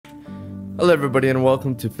Hello everybody and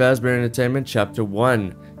welcome to Fazbear Entertainment Chapter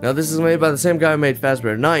 1. Now this is made by the same guy who made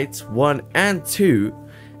Fazbear Nights 1 and 2.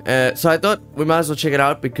 So I thought we might as well check it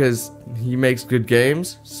out because he makes good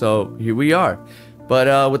games, so here we are.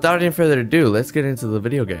 But without any further ado, let's get into the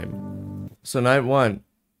video game. So night 1.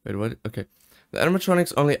 Wait, what? Okay. The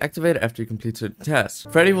animatronics only activate after you complete certain tasks.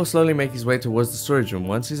 Freddy will slowly make his way towards the storage room.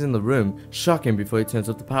 Once he's in the room, shock him before he turns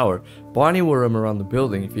off the power. Barney will roam around the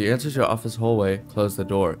building. If he enters your office hallway, close the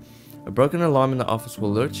door. A broken alarm in the office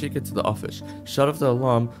will lure Chica to the office. Shut off the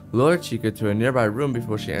alarm, lure Chica to a nearby room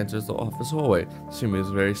before she enters the office hallway. She moves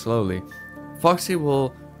very slowly. Foxy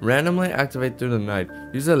will randomly activate through the night.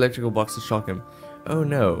 Use the electrical box to shock him. Oh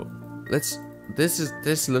no. This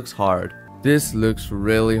looks hard. This looks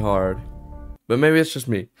really hard. But maybe it's just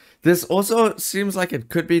me. This also seems like it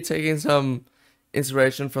could be taking some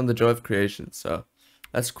inspiration from the Joy of Creation, so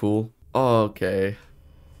that's cool. Okay.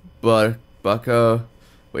 But Bucko.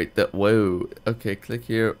 Wait, whoa. Okay, click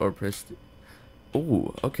here or press.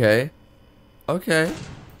 Ooh, okay. Okay.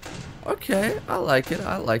 Okay, I like it.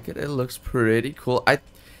 I like it. It looks pretty cool. I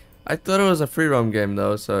thought it was a free roam game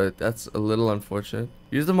though, so that's a little unfortunate.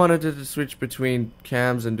 Use the monitor to switch between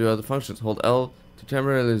cams and do other functions. Hold L to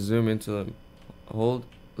temporarily zoom into them. Hold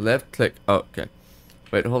left click. Oh, okay.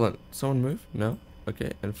 Wait, hold on. Someone move? No?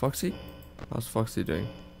 Okay, and Foxy? How's Foxy doing?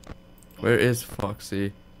 Where is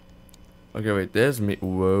Foxy? Okay, wait, there's me.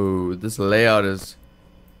 Whoa, this layout is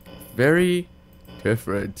very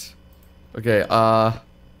different. Okay, okay,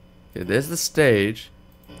 there's the stage.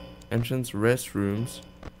 Entrance, restrooms.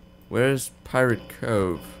 Where's Pirate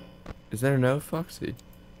Cove? Is there no Foxy?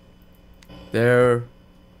 There.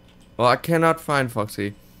 Well, I cannot find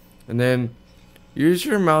Foxy. And then use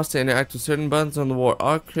your mouse to interact with certain buttons on the wall.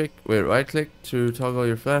 Right click to toggle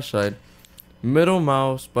your flashlight. Middle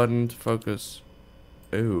mouse button to focus.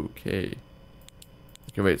 Okay.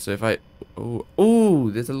 Okay, wait, so if I... Oh,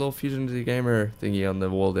 there's a little Fusion to the Gamer thingy on the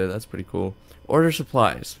wall there. That's pretty cool. Order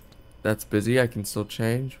supplies. That's busy. I can still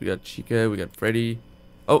change. We got Chica. We got Freddy.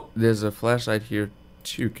 Oh, there's a flashlight here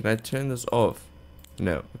too. Can I turn this off?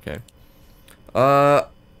 No. Okay.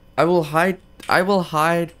 I will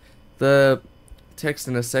hide the text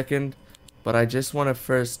in a second, but I just want to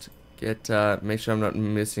first get make sure I'm not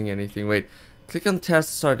missing anything. Wait. Click on task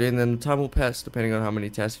to start and then the time will pass depending on how many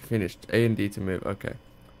tasks you finished. A and D to move. Okay.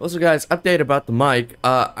 Also guys, update about the mic.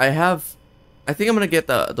 I think I'm gonna get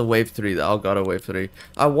the Wave 3, the Elgato Wave 3.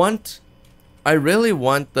 I really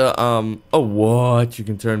want the oh what? You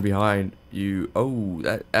can turn behind you. Oh,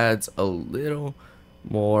 that adds a little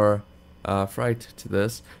more fright to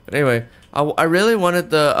this. But anyway, I really wanted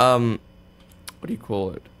the what do you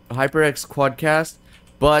call it? HyperX Quadcast,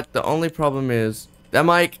 but the only problem is that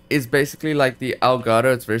mic is basically like the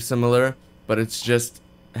Elgato. It's very similar, but it's just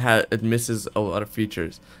it misses a lot of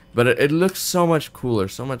features. But it looks so much cooler,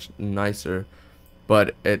 so much nicer.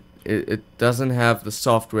 But it doesn't have the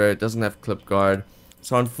software. It doesn't have clip guard.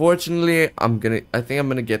 So unfortunately, I think I'm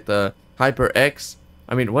gonna get the HyperX.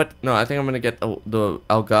 I mean, what? No, I think I'm gonna get the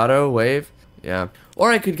Elgato Wave. Yeah,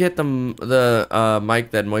 or I could get the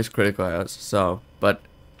mic that Moist Critical has. So, but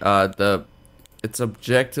it's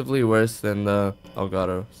objectively worse than the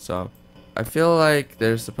Elgato, so I feel like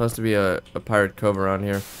there's supposed to be a Pirate Cove around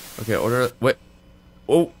here. Okay, order. Wait.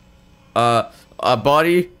 Oh.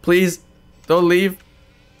 Body, please don't leave.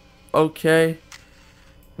 Okay.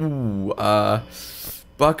 Ooh.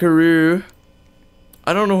 Buckaroo.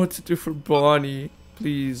 I don't know what to do for Bonnie.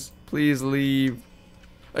 Please leave.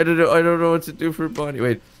 I don't know what to do for Bonnie.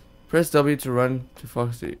 Wait. Press W to run to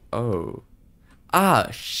Foxy. Oh. Ah,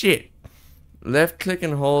 shit. Left click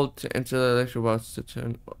and hold to enter the electrical box to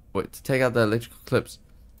turn. Wait, to take out the electrical clips.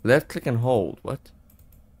 Left click and hold. What?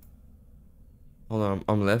 Hold on,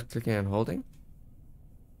 I'm left clicking and holding.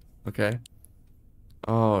 Okay.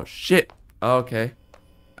 Oh shit. Okay.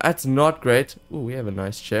 That's not great. Ooh, we have a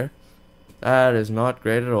nice chair. That is not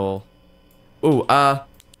great at all. Ooh,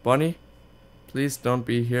 Bonnie, please don't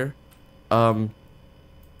be here. Let me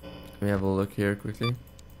have a look here quickly.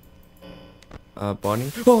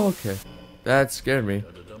 Bonnie. Oh, okay. That scared me.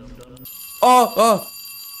 Oh!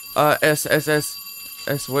 S.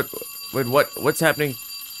 Wait, what's happening?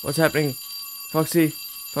 What's happening? Foxy,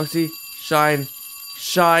 shine.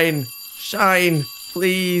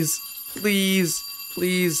 Please.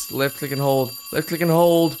 Left click and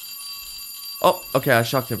hold. Oh, okay, I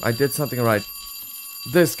shocked him. I did something right.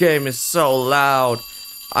 This game is so loud.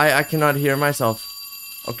 I cannot hear myself.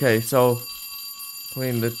 Okay, so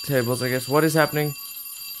clean the tables, I guess. What is happening?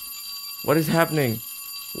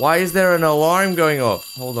 Why is there an alarm going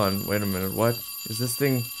off? Hold on, wait a minute. What is this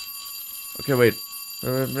thing? Okay, wait.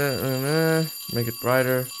 Make it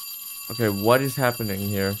brighter. Okay, what is happening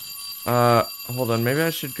here? Hold on. Maybe I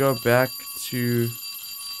should go back to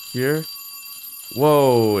here.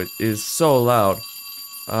 Whoa, it is so loud.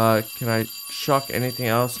 Can I shock anything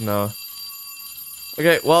else? No.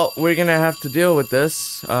 Okay, well, we're gonna have to deal with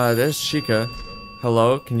this. There's Chica.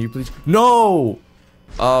 Hello, can you please? No!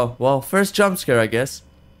 Well, first jump scare, I guess.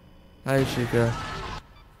 Hi, Chica.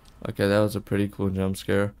 Okay, that was a pretty cool jump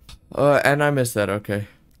scare. And I missed that, okay.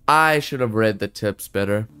 I should have read the tips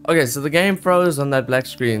better. Okay, so the game froze on that black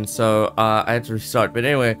screen, so, I had to restart. But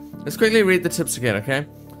anyway, let's quickly read the tips again, okay?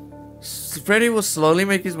 Freddy will slowly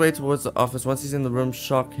make his way towards the office. Once he's in the room,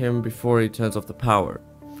 shock him before he turns off the power.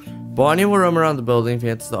 Bonnie will roam around the building. If he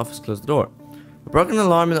enters the office, close the door. A broken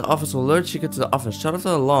alarm in the office will lure Chica to the office. Shut off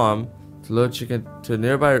the alarm to lure Chica to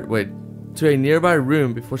a nearby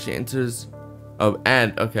room before she enters. Oh,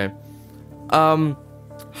 and okay.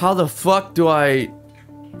 How the fuck do I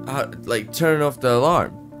like turn off the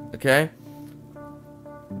alarm? Okay.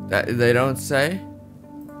 That they don't say.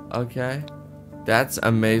 Okay. That's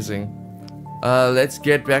amazing. Let's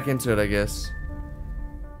get back into it, I guess.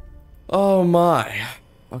 Oh my.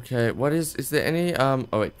 Okay, what is there any, oh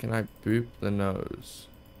wait, can I boop the nose?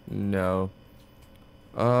 No.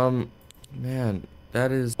 Man,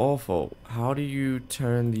 that is awful. How do you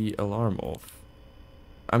turn the alarm off?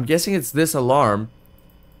 I'm guessing it's this alarm,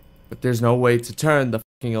 but there's no way to turn the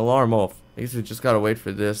fucking alarm off. I guess we just gotta wait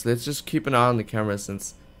for this. Let's just keep an eye on the camera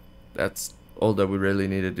since that's all that we really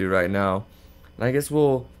need to do right now. And I guess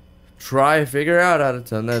we'll try to figure out how to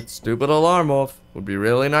turn that stupid alarm off. Would be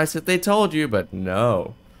really nice if they told you, but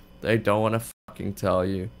no. They don't want to fucking tell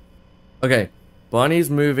you. Okay,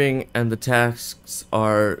 Bonnie's moving and the tasks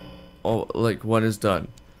are all, like, what is done.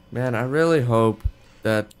 Man, I really hope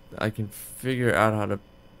that I can figure out how to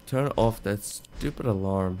turn off that stupid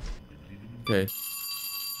alarm. Okay.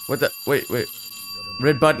 What the? Wait.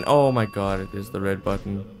 Red button. Oh my god, it is the red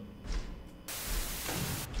button.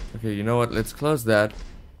 Okay, you know what? Let's close that.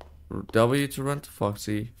 W to run to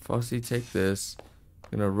Foxy. Foxy, take this.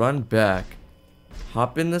 Gonna run back.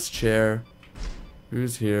 Hop in this chair.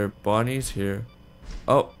 Who's here? Bonnie's here.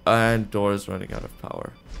 Oh, and door's running out of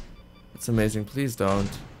power. That's amazing. Please don't.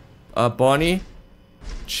 Bonnie?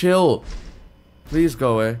 Chill. Please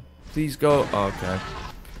go away. Please go. Oh, okay.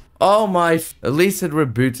 Oh my. At least it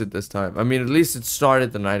rebooted this time. I mean, at least it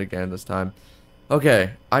started the night again this time.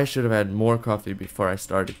 Okay. I should have had more coffee before I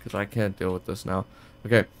started because I can't deal with this now.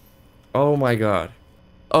 Okay. Oh my god.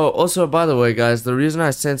 Oh, also, by the way, guys, the reason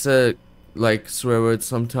I censor like swear words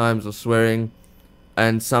sometimes or swearing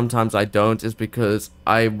and sometimes I don't is because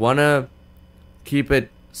I wanna keep it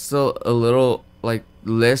still a little like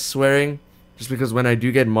less swearing, just because when I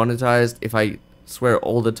do get monetized, if I swear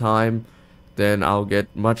all the time, then I'll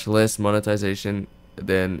get much less monetization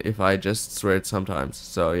than if I just swear it sometimes.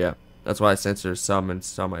 So yeah, that's why I censor some and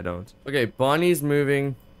some I don't. Okay, Bonnie's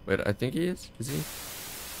moving. Wait, I think he is he?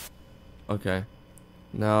 Okay,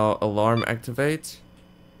 now alarm activate.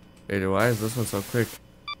 Wait, why is this one so quick?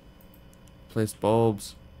 Place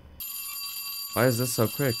bulbs. Why is this so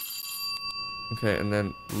quick? Okay, and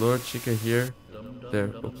then lure Chica here. There,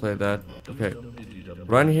 we'll play that. Okay.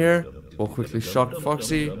 Run here. We'll quickly shock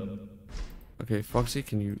Foxy. Okay, Foxy,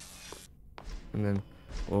 can you... And then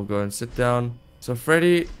we'll go and sit down. So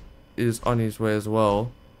Freddy is on his way as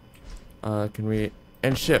well. Can we...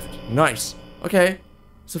 And shift. Nice. Okay.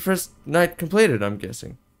 So first night completed, I'm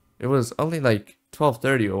guessing. It was only like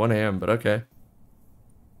 12:30 or 1 a.m., but okay.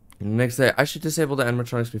 Next day, I should disable the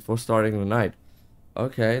animatronics before starting the night.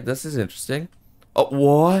 Okay, this is interesting. Oh,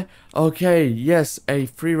 what? Okay, yes, a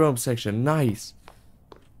free roam section. Nice.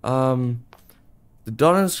 The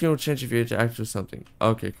dot on the screen will change if you interact with something.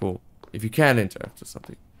 Okay, cool. If you can interact with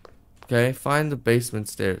something. Okay, find the basement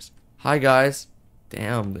stairs. Hi, guys.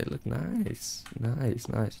 Damn, they look nice. Nice.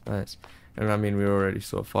 And I mean, we already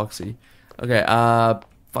saw Foxy. Okay,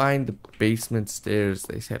 find the basement stairs,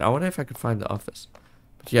 they said. I wonder if I could find the office.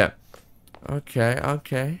 But yeah.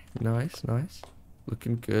 Okay. Nice.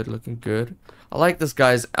 Looking good. I like this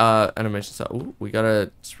guy's animation style. Ooh, we got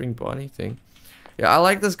a Spring Bonnie thing. Yeah, I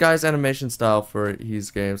like this guy's animation style for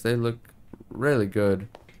his games. They look really good.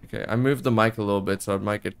 Okay, I moved the mic a little bit so it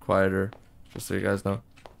might get quieter. Just so you guys know.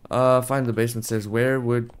 Find the basement stairs. Where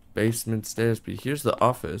would basement stairs be? Here's the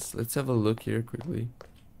office. Let's have a look here quickly.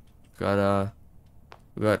 We got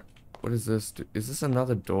what is this? Is this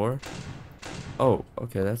another door? Oh,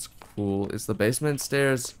 okay, that's cool. Is the basement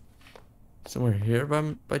stairs somewhere here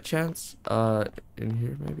by chance? In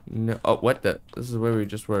here maybe? No. Oh, what the? This is where we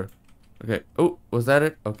just were. Okay. Oh, was that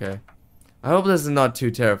it? Okay. I hope this is not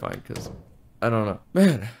too terrifying, because I don't know.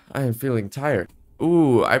 Man, I am feeling tired.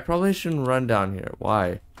 Ooh, I probably shouldn't run down here.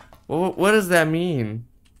 Why? What does that mean?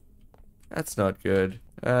 That's not good.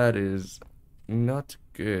 That is not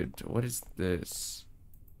good. What is this?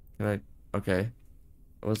 Can I... Okay.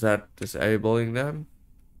 Was that disabling them?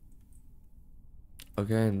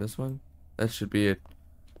 Okay, and this one? That should be it.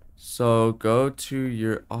 So, go to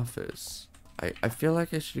your office. I feel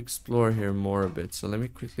like I should explore here more a bit. So, let me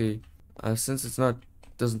quickly... since it's not...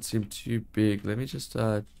 doesn't seem too big, let me just,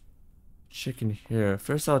 check in here.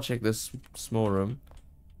 First, I'll check this small room.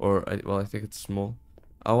 Or, well, I think it's small.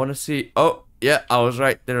 I want to see... Oh, yeah, I was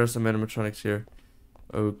right. There are some animatronics here.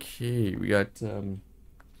 Okay, we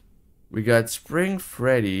got Spring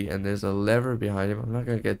Freddy, and there's a lever behind him. I'm not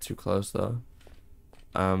gonna get too close though.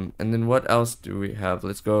 And then what else do we have?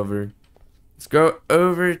 Let's go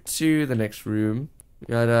over to the next room. We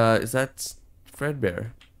got is that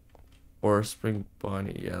Fredbear or Spring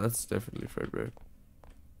Bonnie? Yeah, that's definitely Fredbear.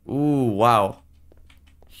 Ooh, wow,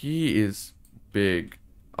 he is big.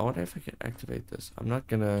 I wonder if I can activate this. I'm not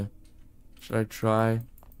gonna. Should I try?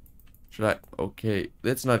 Should I? Okay,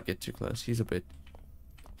 let's not get too close. He's a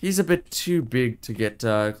bit too big to get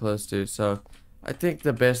close to. So I think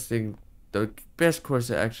the best course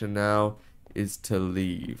of action now is to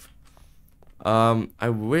leave. I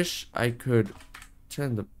wish I could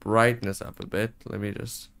turn the brightness up a bit. Let me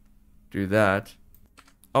just do that.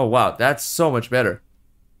 Oh wow, that's so much better.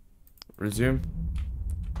 Resume.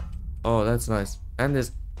 Oh, that's nice. And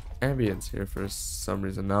there's ambience here for some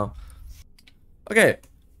reason now. Okay.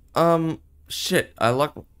 Shit, I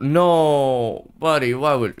locked... No, buddy,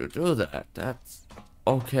 why would you do that? That's...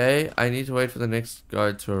 Okay, I need to wait for the next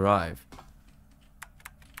guard to arrive.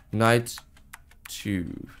 Night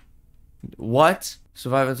 2. What?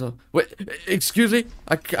 Survive until... Wait, excuse me?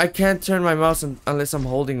 I can't turn my mouse unless I'm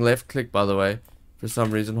holding left click, by the way. For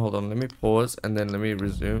some reason, hold on, let me pause and then let me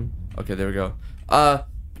resume. Okay, there we go.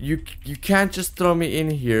 You can't just throw me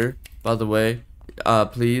in here, by the way.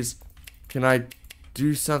 Please. Can I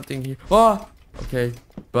do something here? Oh! Okay,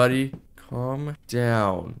 buddy, calm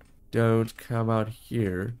down. Don't come out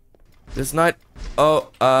here. This night... Oh,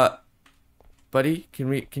 buddy,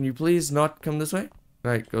 can you please not come this way?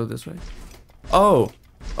 Can I go this way? Oh!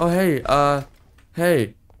 Oh, hey,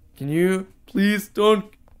 hey. Can you please don't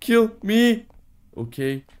kill me?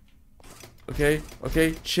 Okay.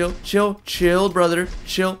 Okay, chill, brother,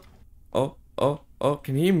 chill. Oh,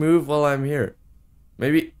 can he move while I'm here?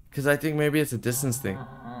 Maybe, because I think maybe it's a distance thing.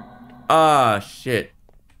 Ah, shit.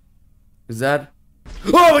 Is that...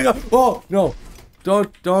 Oh my god! Oh, no!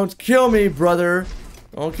 Don't kill me, brother!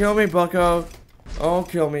 Don't kill me, bucko! Don't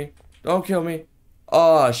kill me. Don't kill me.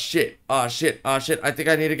 Oh, shit. Oh, shit. Oh, shit. I think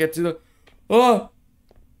I need to get to the... Oh!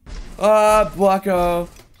 Ah, bucko.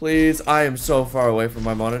 Please, I am so far away from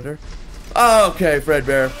my monitor. Okay,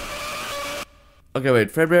 Fredbear. Okay,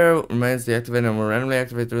 wait. Fredbear remains deactivated and will randomly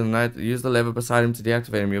activate through the night. Use the lever beside him to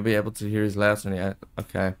deactivate him. You'll be able to hear his laughs when he...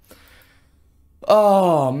 Okay.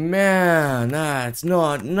 Oh, man. That's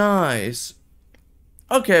not nice.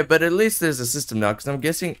 Okay, but at least there's a system now, because I'm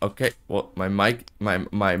guessing... Okay, well, my mic...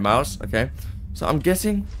 My mouse, okay. So I'm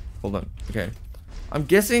guessing... Hold on. Okay. I'm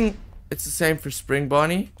guessing it's the same for Spring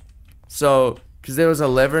Bonnie. So, because there was a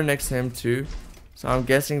lever next to him, too. So I'm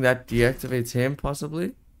guessing that deactivates him,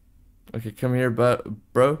 possibly. Okay, come here,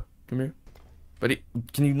 bro. Come here. Buddy,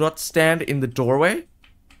 can you not stand in the doorway?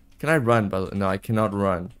 Can I run? No, I cannot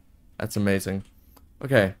run. That's amazing.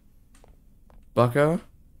 Okay. Bucko?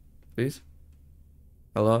 Please?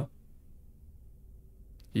 Hello?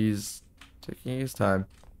 He's taking his time.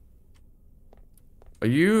 Are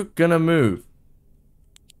you gonna move?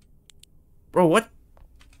 Bro, what?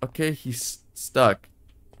 Okay, he's stuck.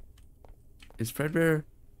 Is Fredbear?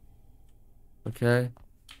 Okay.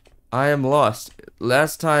 I am lost.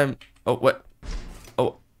 Last time... Oh, what?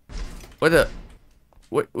 Oh. What the...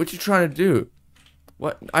 What you trying to do?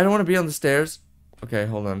 What? I don't want to be on the stairs. Okay,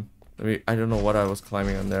 hold on. I don't know what I was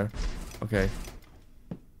climbing on there. Okay.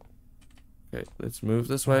 Okay, let's move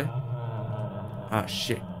this way. Ah,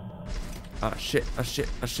 shit. Ah, shit. Ah, shit.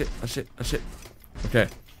 Ah, shit. Ah, shit. Ah, shit. Okay.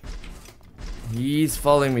 He's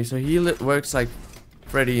following me, so he works like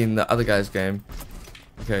Freddy in the other guy's game.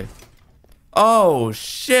 Okay. Oh,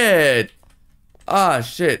 shit. Ah,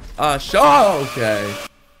 shit. Ah, oh, okay.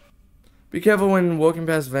 Be careful when walking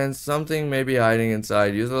past vents. Something may be hiding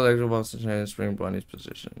inside. Use the electrical box to change Spring Bonnie's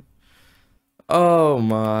position. Oh,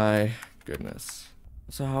 my goodness.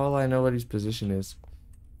 So how will I know what his position is?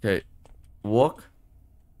 Okay. Walk.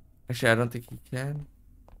 Actually, I don't think he can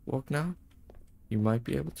walk now. You might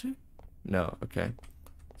be able to. No. Okay.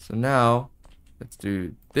 So now, let's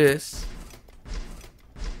do this.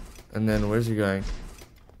 And then where's he going?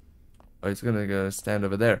 Oh, he's gonna go stand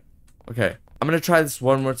over there. Okay, I'm gonna try this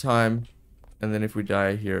one more time. And then if we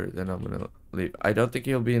die here, then I'm gonna leave. I don't think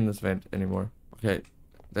he'll be in this vent anymore. Okay,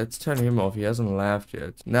 let's turn him off. He hasn't laughed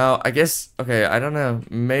yet. Now, I guess, okay, I don't know.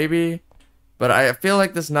 Maybe, but I feel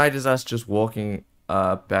like this night is us just walking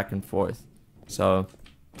back and forth. So,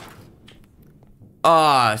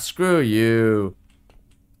 screw you.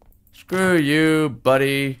 Screw you,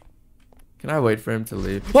 buddy. Can I wait for him to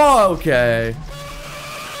leave? Oh, okay.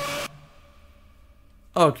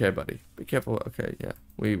 Okay, buddy. Be careful. Okay, yeah.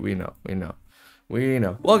 We know.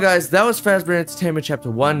 Well, guys, that was Fazbear Entertainment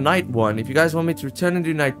Chapter 1, Night 1. If you guys want me to return and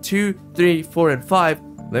do Night 2, 3, 4, and 5,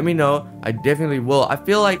 let me know. I definitely will. I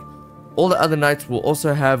feel like all the other nights will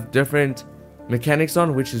also have different mechanics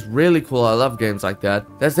on, which is really cool. I love games like that.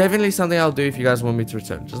 That's definitely something I'll do if you guys want me to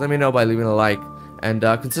return. Just let me know by leaving a like. And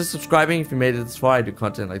consider subscribing if you made it this far. I do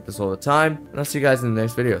content like this all the time. And I'll see you guys in the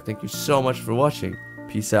next video. Thank you so much for watching.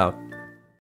 Peace out.